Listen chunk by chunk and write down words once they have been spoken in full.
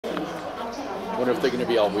Wonder if they're going to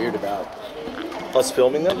be all weird about us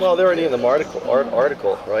filming them. Well, they're already in the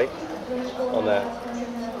article, right? On that.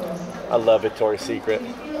 I love Victoria's Secret.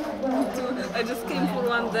 I just came for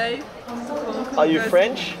 1 day. Are you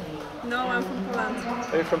French? No, I'm from Poland.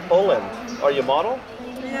 Are you from Poland? Are you a model?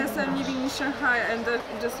 Yes, I'm living in Shanghai, and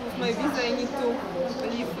just with my visa I need to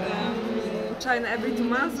leave China every 2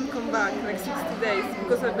 months and come back, like 60 days,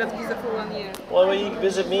 because I've got visa for 1 year. Well, will you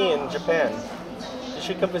visit me in Japan? You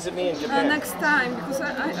should come visit me in Japan. Next time, because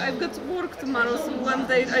I've got work tomorrow, so 1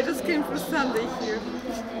 day I just came for Sunday here.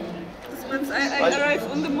 I arrive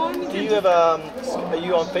on the morning. Do you have are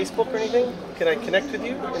you on Facebook or anything? Can I connect with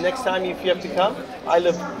you? The next time if you have to come, I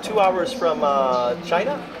live 2 hours from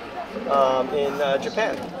China, in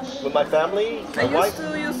Japan, with my family. My wife.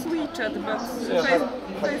 I used to use WeChat, but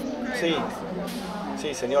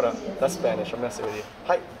Sí, señora. That's Spanish. I'm messing with you.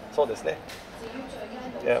 Hi. そうですね.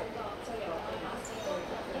 Yeah.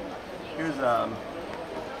 Here's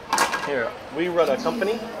here we run a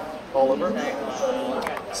company all over.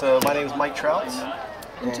 So my name is Mike Trout.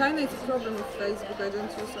 In China it's a problem with Facebook. I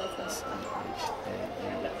don't use often.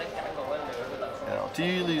 Do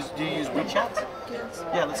you use WeChat? Yes.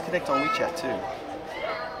 Yeah, let's connect on WeChat too.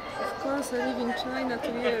 Of course, I live in China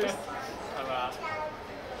 2 years.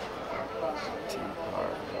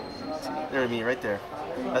 There's me right there.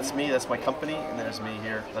 That's me. That's my company, and there's me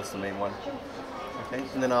here. That's the main one. Okay,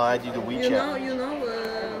 and then I'll add you to WeChat. You know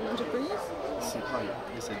Japanese?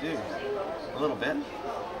 Yes, I do. A little bit.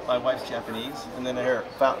 My wife's Japanese, and then here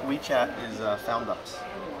WeChat is Found Ups.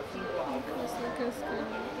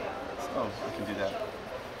 Oh, I can do that.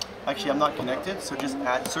 Actually, I'm not connected, so just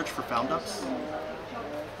search for Found Ups.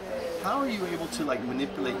 How are you able to like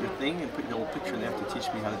manipulate your thing and put your little picture in there to teach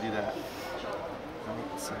me how to do that?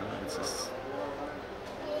 So it's just,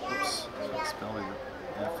 oops, spelling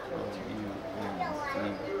F-O-U-N-D,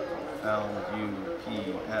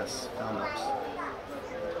 Found Ups.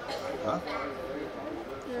 Huh?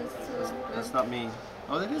 That's not me.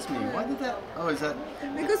 Oh, that is me. Why did that? Oh, is that?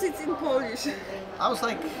 Because it's in Polish. I was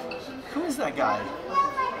like, who is that guy?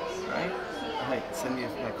 Right? Hey, send me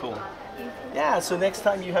cool. Yeah, so next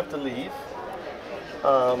time you have to leave,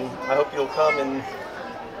 I hope you'll come and...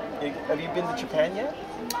 Have you been to Japan yet?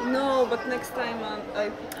 No, but next time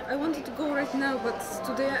I wanted to go right now, but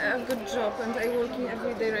today I've got a job and I'm working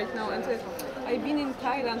every day right now. And I've been in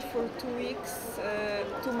Thailand for 2 weeks,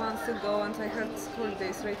 2 months ago, and I had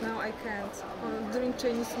holidays. Right now I can't. Or during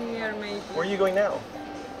Chinese New Year maybe. Where are you going now?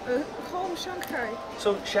 Home, Shanghai.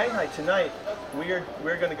 So Shanghai tonight, we're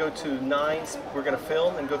going to go to 9. We're going to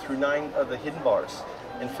film and go through 9 of the hidden bars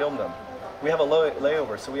and film them. We have a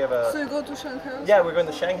layover, so we have a... So you go to Shanghai? Yeah, we're going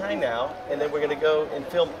to Shanghai now, and then we're going to go and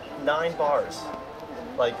film 9 bars,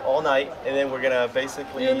 like all night, and then we're going to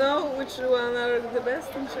basically... You know which one are the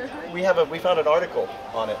best in Shanghai? We found an article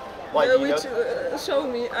on it. Mike, show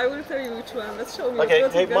me. I will tell you which one. Let's show me. Okay,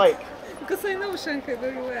 hey Mike. Because I know Shanghai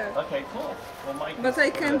very well. Okay, cool. Well, Mike. But I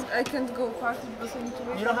can't go party because I need to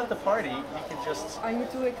wake up. You don't have to party. You can just... I need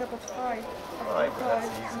to wake up at 5. Alright, but that's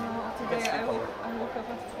easy. No, today I woke up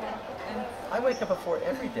at 4. And I wake up at 4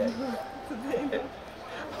 every day. Today.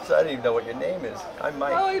 So I don't even know what your name is. I'm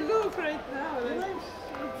Mike. Oh, I look right now.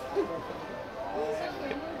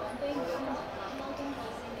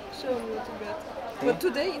 Show me what you got. But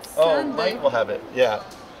today it's Sunday. Oh, Mike will have it. Yeah.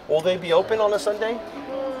 Will they be open on a Sunday?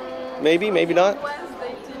 Maybe, maybe not.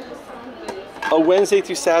 Wednesday to Sunday. Oh, Wednesday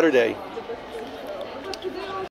through Saturday.